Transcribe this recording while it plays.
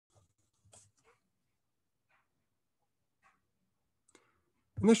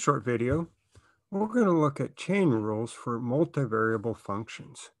In this short video, we're going to look at chain rules for multivariable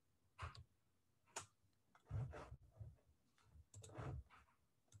functions.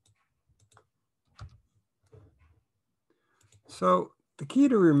 So the key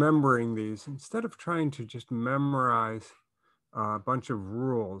to remembering these, instead of trying to just memorize a bunch of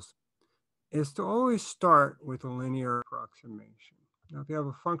rules, is to always start with a linear approximation. Now, if you have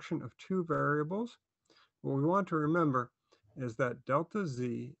a function of two variables, what we want to remember is that delta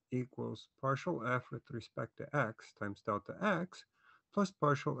z equals partial f with respect to x times delta x plus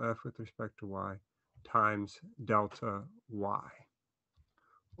partial f with respect to y times delta y.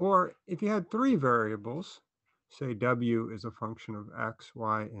 Or if you had three variables, say w is a function of x,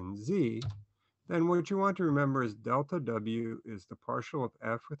 y, and z, then what you want to remember is delta w is the partial of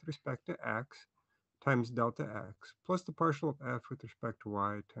f with respect to x times delta x plus the partial of f with respect to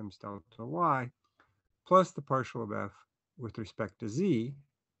y times delta y plus the partial of f with respect to z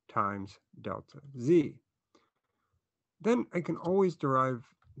times delta z. Then I can always derive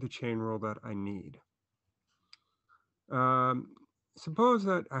the chain rule that I need. Suppose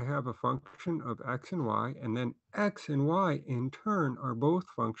that I have a function of x and y, and then x and y in turn are both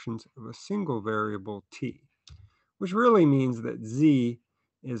functions of a single variable t, which really means that z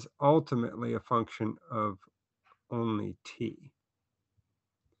is ultimately a function of only t.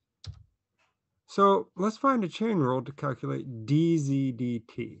 So let's find a chain rule to calculate dz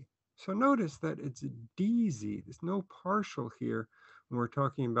dt. So notice that it's dz. There's no partial here when we're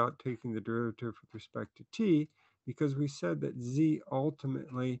talking about taking the derivative with respect to t, because we said that z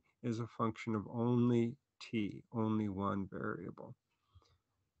ultimately is a function of only t, only one variable.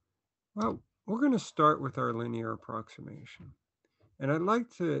 Well, we're going to start with our linear approximation. And I'd like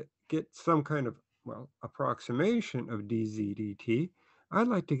to get some kind of, approximation of dz dt. I'd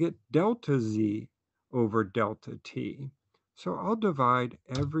like to get delta z over delta t. So I'll divide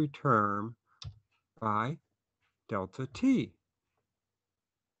every term by delta t.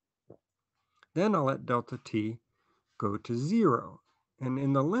 Then I'll let delta t go to 0. And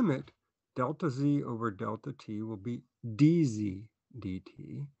in the limit, delta z over delta t will be dz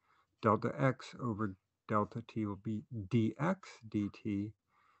dt. Delta x over delta t will be dx dt.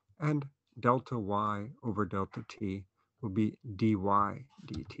 And delta y over delta t will be dy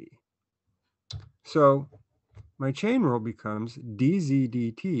dt. So my chain rule becomes dz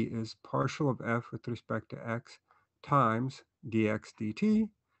dt is partial of f with respect to x times dx dt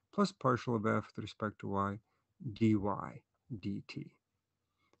plus partial of f with respect to y dy dt.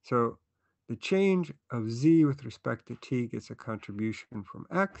 So the change of z with respect to t gets a contribution from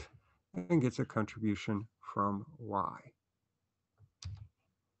x and gets a contribution from y.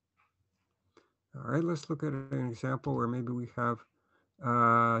 All right, let's look at an example where maybe we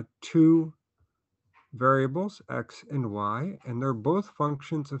have two variables, x and y, and they're both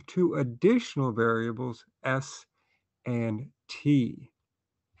functions of two additional variables, s and t.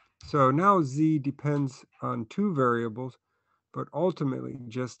 So now z depends on two variables, but ultimately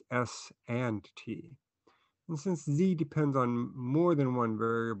just s and t. And since z depends on more than one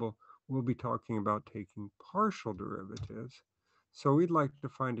variable, we'll be talking about taking partial derivatives. So we'd like to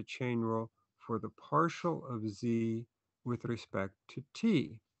find a chain rule for the partial of z with respect to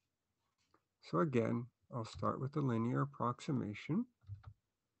t. So again, I'll start with the linear approximation.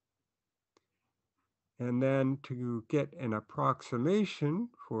 And then to get an approximation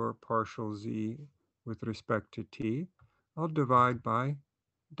for partial z with respect to t, I'll divide by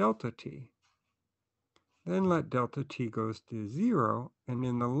delta t. Then let delta t goes to 0, and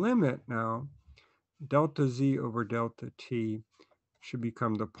in the limit now, delta z over delta t should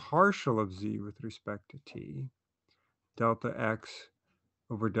become the partial of z with respect to t. Delta x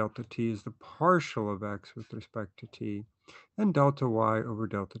over delta t is the partial of x with respect to t. And delta y over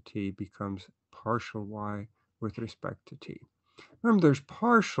delta t becomes partial y with respect to t. Remember, there's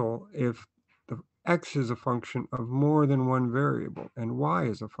partial if the x is a function of more than one variable, and y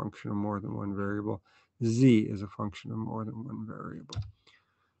is a function of more than one variable. Z is a function of more than one variable.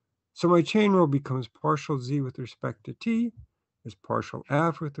 So my chain rule becomes partial z with respect to t is partial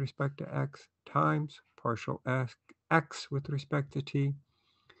f with respect to x times partial x with respect to t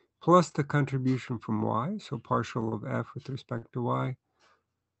plus the contribution from y, so partial of f with respect to y,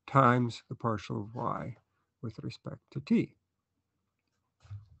 times the partial of y with respect to t.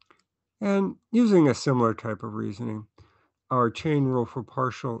 And using a similar type of reasoning, our chain rule for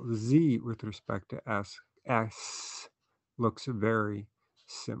partial z with respect to s looks very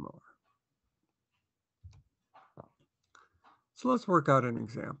similar. So let's work out an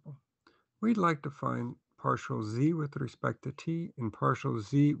example. We'd like to find partial z with respect to t and partial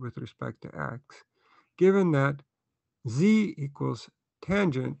z with respect to x, given that z equals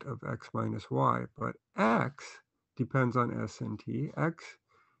tangent of x minus y, but x depends on s and t. X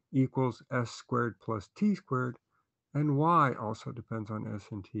equals s squared plus t squared, and y also depends on s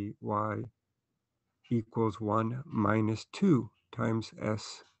and t. Y equals 1 minus 2 times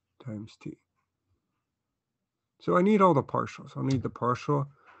s times t. So I need all the partials. I'll need the partial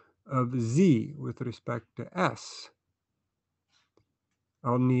of z with respect to s.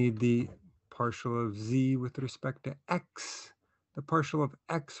 I'll need the partial of z with respect to x, the partial of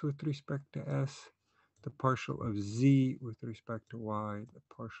x with respect to s, the partial of z with respect to y, the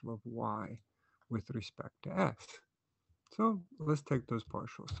partial of y with respect to s. So let's take those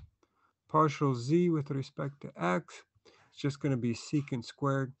partials. Partial z with respect to x is just going to be secant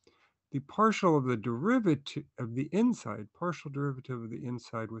squared. The partial of the derivative of the inside, partial derivative of the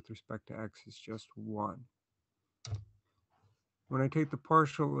inside with respect to x is just 1. When I take the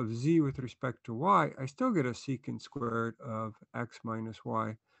partial of z with respect to y, I still get a secant squared of x minus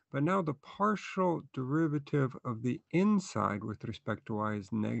y. But now the partial derivative of the inside with respect to y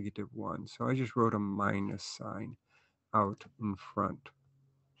is negative 1. So I just wrote a minus sign out in front.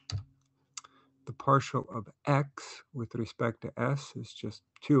 The partial of x with respect to s is just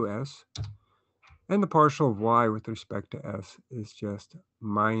 2s. And the partial of y with respect to s is just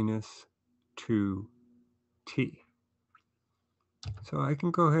minus 2t. So I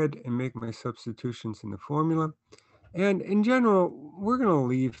can go ahead and make my substitutions in the formula. And in general, we're going to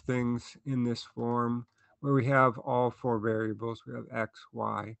leave things in this form where we have all 4 variables. We have x,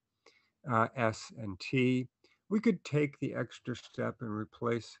 y, s, and t. We could take the extra step and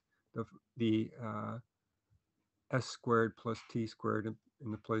replace the s squared plus t squared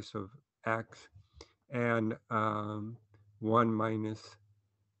in the place of x, and 1 minus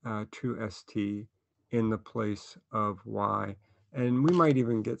 2st in the place of y. And we might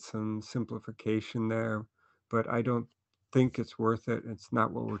even get some simplification there, but I don't think it's worth it. It's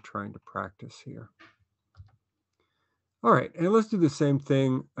not what we're trying to practice here. All right, and let's do the same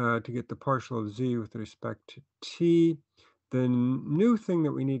thing to get the partial of z with respect to t. The new thing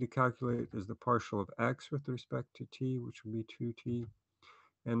that we need to calculate is the partial of x with respect to t, which will be 2t,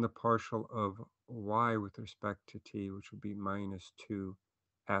 and the partial of y with respect to t, which will be minus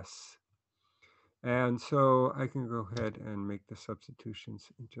 2s. And so I can go ahead and make the substitutions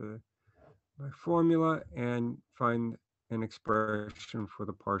into my formula and find an expression for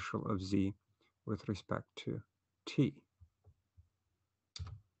the partial of z with respect to t.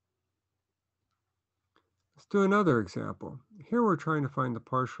 Let's do another example. Here we're trying to find the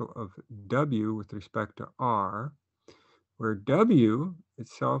partial of w with respect to r, where w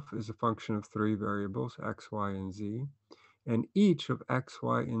itself is a function of 3 variables, x, y, and z, and each of x,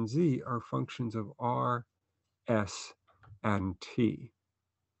 y, and z are functions of r, s, and t.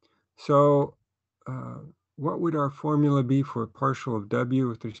 So what would our formula be for a partial of w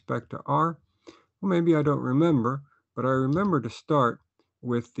with respect to r? Well, maybe I don't remember, but I remember to start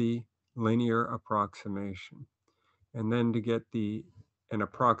with the linear approximation. And then to get an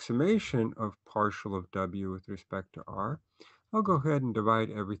approximation of partial of w with respect to r, I'll go ahead and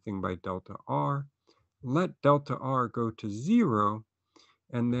divide everything by delta r, let delta r go to 0,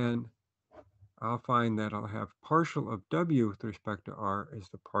 and then I'll find that I'll have partial of w with respect to r is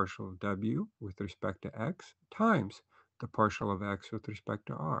the partial of w with respect to x times the partial of x with respect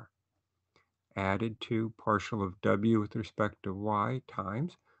to r, added to partial of w with respect to y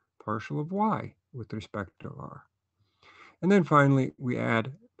times partial of y with respect to r. And then finally, we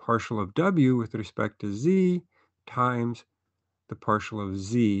add partial of w with respect to z times the partial of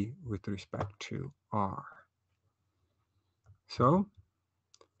z with respect to r. So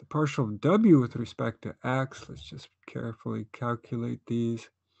the partial of w with respect to x, let's just carefully calculate these.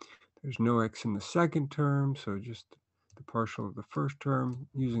 There's no x in the second term, so just the partial of the first term.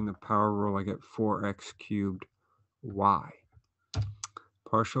 Using the power rule, I get 4x cubed y.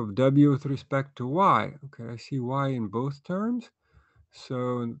 Partial of w with respect to y. Okay, I see y in both terms.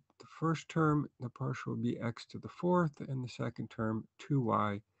 So in the first term, the partial will be x to the 4th, and the second term,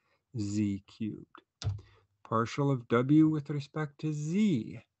 2y z cubed. Partial of w with respect to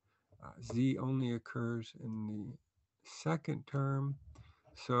z. Z only occurs in the second term,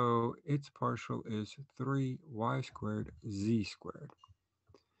 so its partial is 3y squared z squared.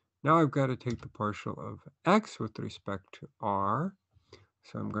 Now I've got to take the partial of x with respect to r,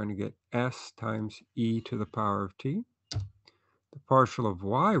 so I'm going to get s times e to the power of t. The partial of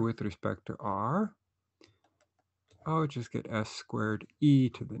y with respect to r, I'll just get s squared e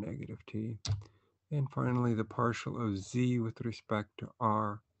to the negative t. And finally, the partial of z with respect to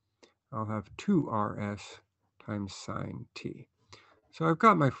r, I'll have 2rs times sine t. So I've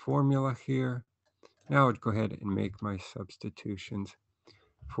got my formula here. Now I'd go ahead and make my substitutions.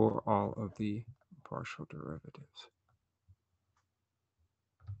 for all of the partial derivatives.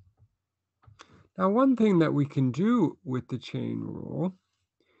 Now, one thing that we can do with the chain rule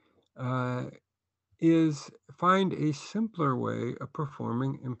is find a simpler way of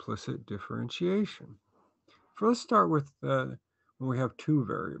performing implicit differentiation. So let's start with when we have two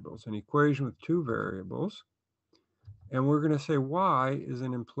variables, an equation with two variables, and we're going to say y is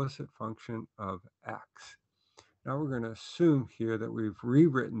an implicit function of x. Now we're going to assume here that we've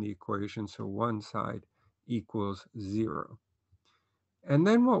rewritten the equation so one side equals 0. And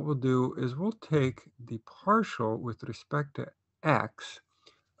then what we'll do is we'll take the partial with respect to x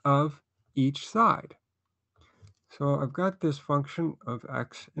of each side. So I've got this function of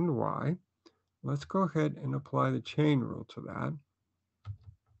x and y. Let's go ahead and apply the chain rule to that.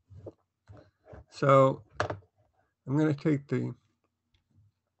 So I'm going to take the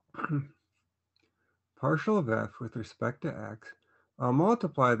partial of f with respect to x. I'll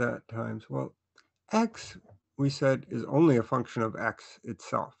multiply that times, well, x, we said, is only a function of x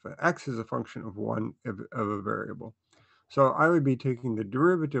itself. X is a function of one of a variable. So I would be taking the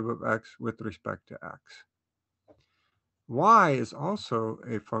derivative of x with respect to x. Y is also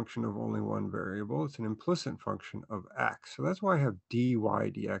a function of only one variable. It's an implicit function of x. So that's why I have dy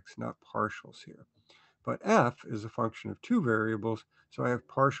dx, not partials here. But f is a function of two variables, so I have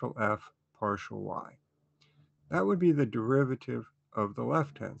partial f, partial y. That would be the derivative of the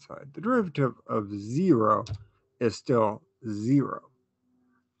left-hand side. The derivative of 0 is still 0.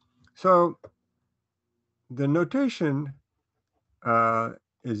 So the notation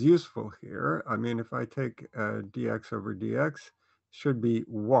is useful here. I mean, if I take dx over dx, should be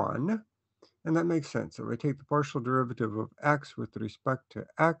 1, and that makes sense. If I take the partial derivative of x with respect to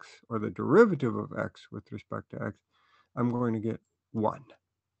x, or the derivative of x with respect to x, I'm going to get 1.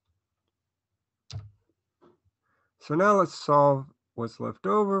 So now let's solve what's left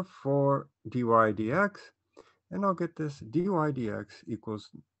over for dy dx, and I'll get this dy dx equals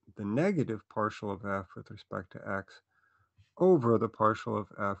the negative partial of f with respect to x over the partial of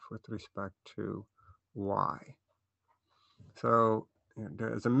f with respect to y. So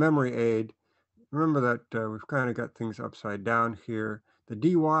as a memory aid, remember that we've kind of got things upside down here. The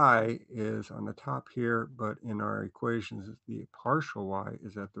dy is on the top here, but in our equations, the partial y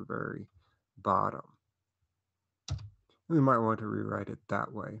is at the very bottom. We might want to rewrite it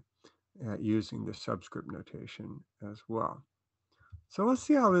that way using the subscript notation as well. So let's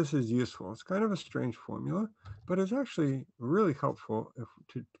see how this is useful. It's kind of a strange formula, but it's actually really helpful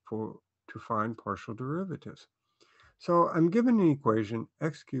to find partial derivatives. So I'm given an equation,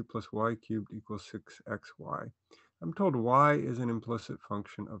 x cubed plus y cubed equals 6xy. I'm told y is an implicit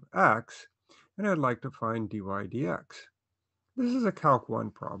function of x, and I'd like to find dy dx. This is a Calc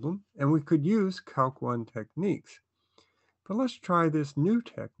 1 problem, and we could use Calc 1 techniques. But let's try this new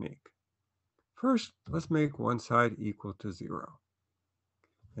technique. First, let's make one side equal to 0.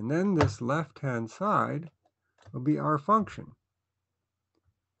 And then this left-hand side will be our function.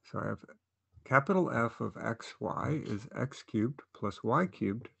 So I have capital F of xy is x cubed plus y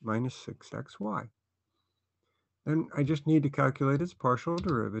cubed minus 6xy. Then I just need to calculate its partial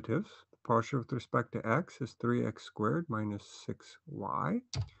derivatives. The partial with respect to x is 3x squared minus 6y.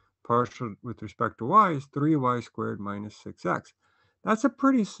 Partial with respect to y is 3y squared minus 6x. That's a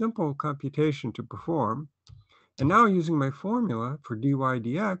pretty simple computation to perform. And now using my formula for dy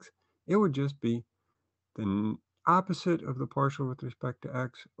dx, it would just be the opposite of the partial with respect to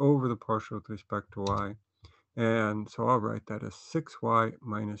x over the partial with respect to y. And so I'll write that as 6y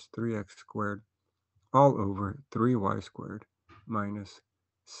minus 3x squared all over 3y squared minus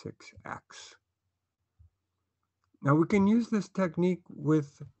 6x. Now we can use this technique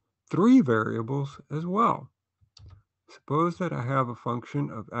with 3 variables as well. Suppose that I have a function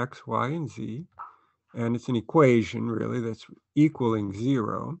of x, y, and z, and it's an equation really that's equaling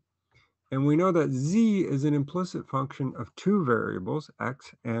 0. And we know that z is an implicit function of 2 variables,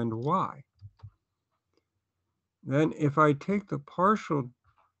 x and y. Then if I take the partial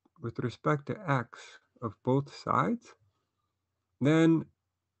with respect to x of both sides, then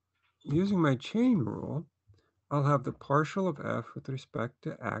using my chain rule, I'll have the partial of f with respect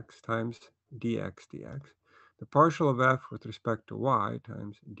to x times dx dx, the partial of f with respect to y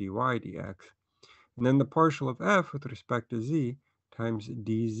times dy dx, and then the partial of f with respect to z times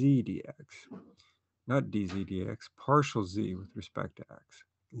dz dx. Not dz dx, partial z with respect to x.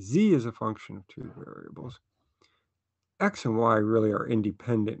 Z is a function of 2 variables. X and y really are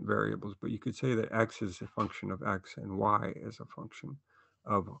independent variables, but you could say that x is a function of x and y is a function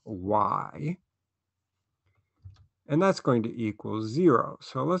of y. And that's going to equal 0.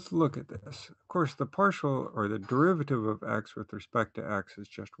 So let's look at this. Of course, the partial or the derivative of x with respect to x is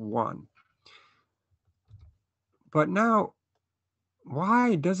just 1. But now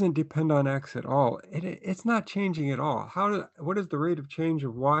y doesn't depend on x at all. It's not changing at all. What is the rate of change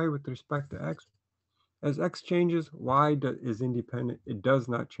of y with respect to x? As x changes, is independent. It does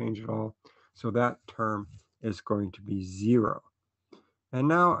not change at all. So that term is going to be 0. And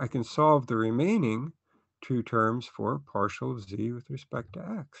now I can solve the remaining two terms for partial of z with respect to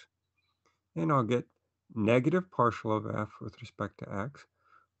x. And I'll get negative partial of f with respect to x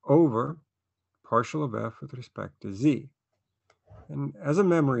over partial of f with respect to z. And as a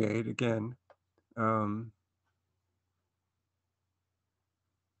memory aid, again,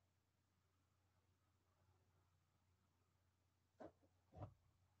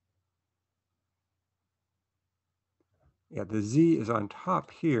 yeah, the z is on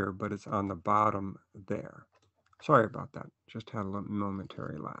top here, but it's on the bottom there. Sorry about that. Just had a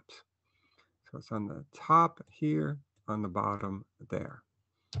momentary lapse. So it's on the top here, on the bottom there.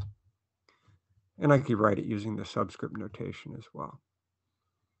 And I could write it using the subscript notation as well.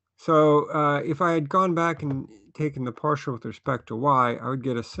 So if I had gone back and taken the partial with respect to y, I would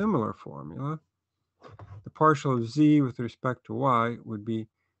get a similar formula. The partial of z with respect to y would be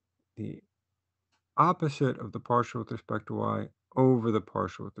the opposite of the partial with respect to y over the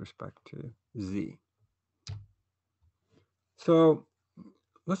partial with respect to z. So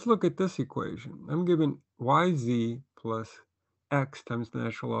let's look at this equation. I'm given yz plus x times the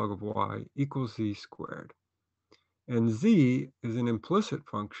natural log of y equals z squared. And z is an implicit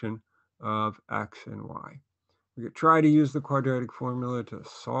function of x and y. We could try to use the quadratic formula to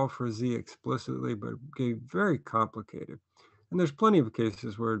solve for z explicitly, but it get very complicated. And there's plenty of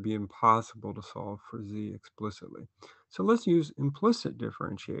cases where it'd be impossible to solve for z explicitly. So let's use implicit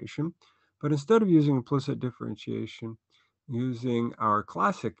differentiation. But instead of using implicit differentiation using our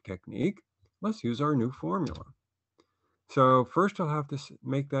classic technique, let's use our new formula. So first I'll have to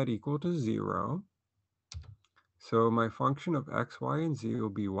make that equal to 0. So my function of x, y, and z will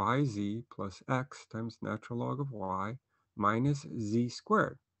be yz plus x times natural log of y minus z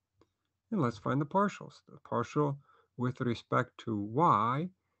squared. And let's find the partials. The partial with respect to y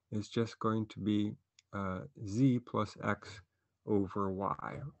is just going to be z plus x over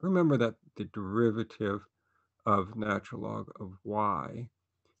y. Remember that the derivative of natural log of y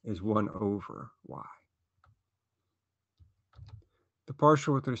is 1 over y. The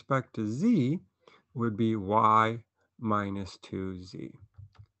partial with respect to z would be y minus 2z.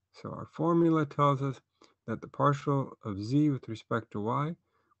 So our formula tells us that the partial of z with respect to y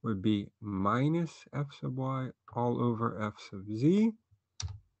would be minus f sub y all over f sub z.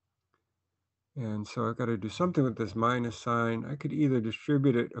 And so I've got to do something with this minus sign. I could either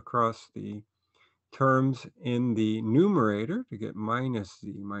distribute it across the terms in the numerator to get minus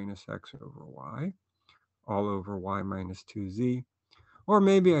z minus x over y all over y minus 2z. Or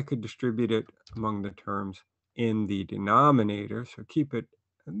maybe I could distribute it among the terms in the denominator. So keep it,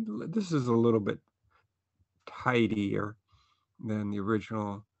 this is a little bit tidier than the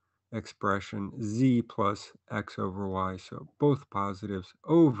original expression, z plus x over y. So both positives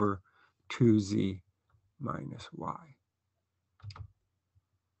over 2z minus y.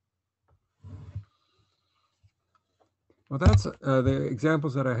 Well, that's the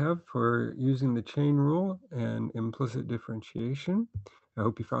examples that I have for using the chain rule and implicit differentiation. I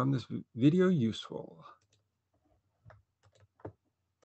hope you found this video useful.